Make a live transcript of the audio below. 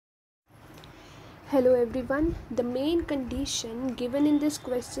Hello everyone. The main condition given in this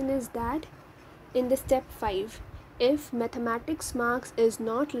question is that in the step 5, if mathematics marks is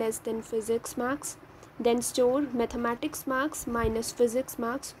not less than physics marks, then store mathematics marks minus physics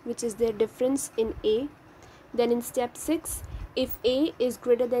marks, which is their difference in A. Then in step 6, if A is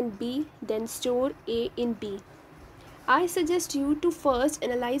greater than B, then store A in B. I suggest you to first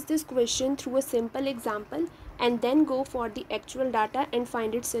analyze this question through a simple example and then go for the actual data and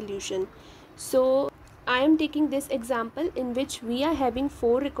find its solution. So I am taking this example in which we are having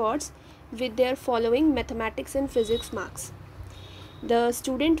 4 records with their following mathematics and physics marks. The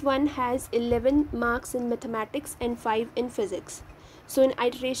student 1 has 11 marks in mathematics and 5 in physics. So in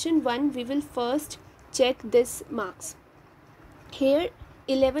iteration 1 we will first check this marks. Here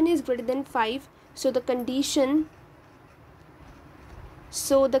 11 is greater than 5, so the condition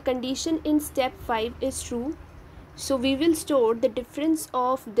in step 5 is true. So we will store the difference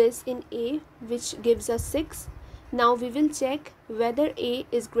of this in A, which gives us 6. Now we will check whether A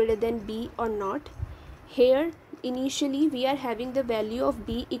is greater than B or not. Here initially we are having the value of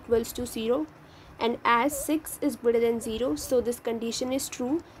B equals to 0, and as 6 is greater than 0, so this condition is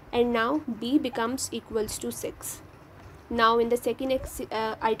true, and now B becomes equals to 6. Now in the second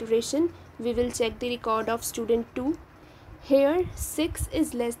iteration we will check the record of student 2. Here 6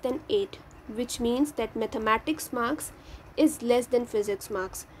 is less than 8, which means that mathematics marks is less than physics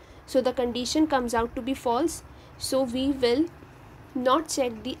marks. So the condition comes out to be false. So we will not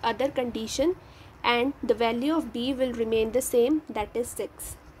check the other condition and the value of B will remain the same, that is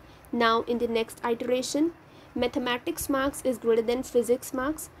 6. Now in the next iteration, mathematics marks is greater than physics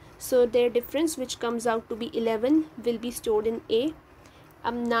marks. So their difference, which comes out to be 11, will be stored in A.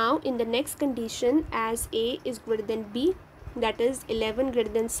 Now in the next condition, as A is greater than B, that is 11 greater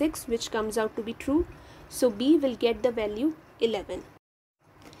than 6, which comes out to be true, so B will get the value 11.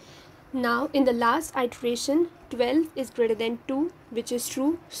 Now in the last iteration, 12 is greater than 2, which is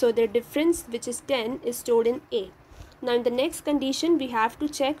true, so their difference, which is 10, is stored in A. Now in the next condition we have to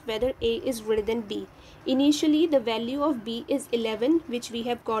check whether A is greater than B. Initially the value of B is 11, which we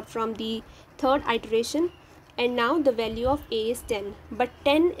have got from the third iteration, and now the value of A is 10, but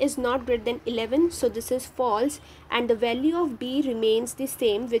 10 is not greater than 11, so this is false, and the value of B remains the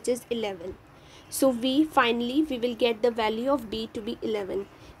same, which is 11. So finally we will get the value of B to be 11.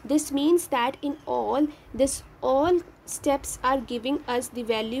 This means that in all steps are giving us the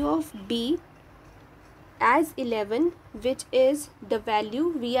value of B as 11, which is the value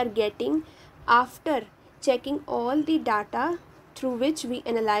we are getting after checking all the data, through which we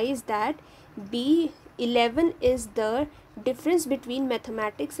analyze that B11 is the difference between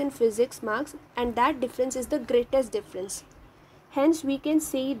mathematics and physics marks, and that difference is the greatest difference. Hence we can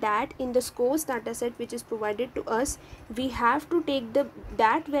say that in the scores dataset which is provided to us, we have to take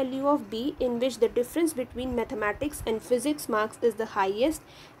that value of B in which the difference between mathematics and physics marks is the highest,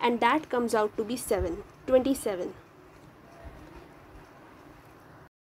 and that comes out to be 27.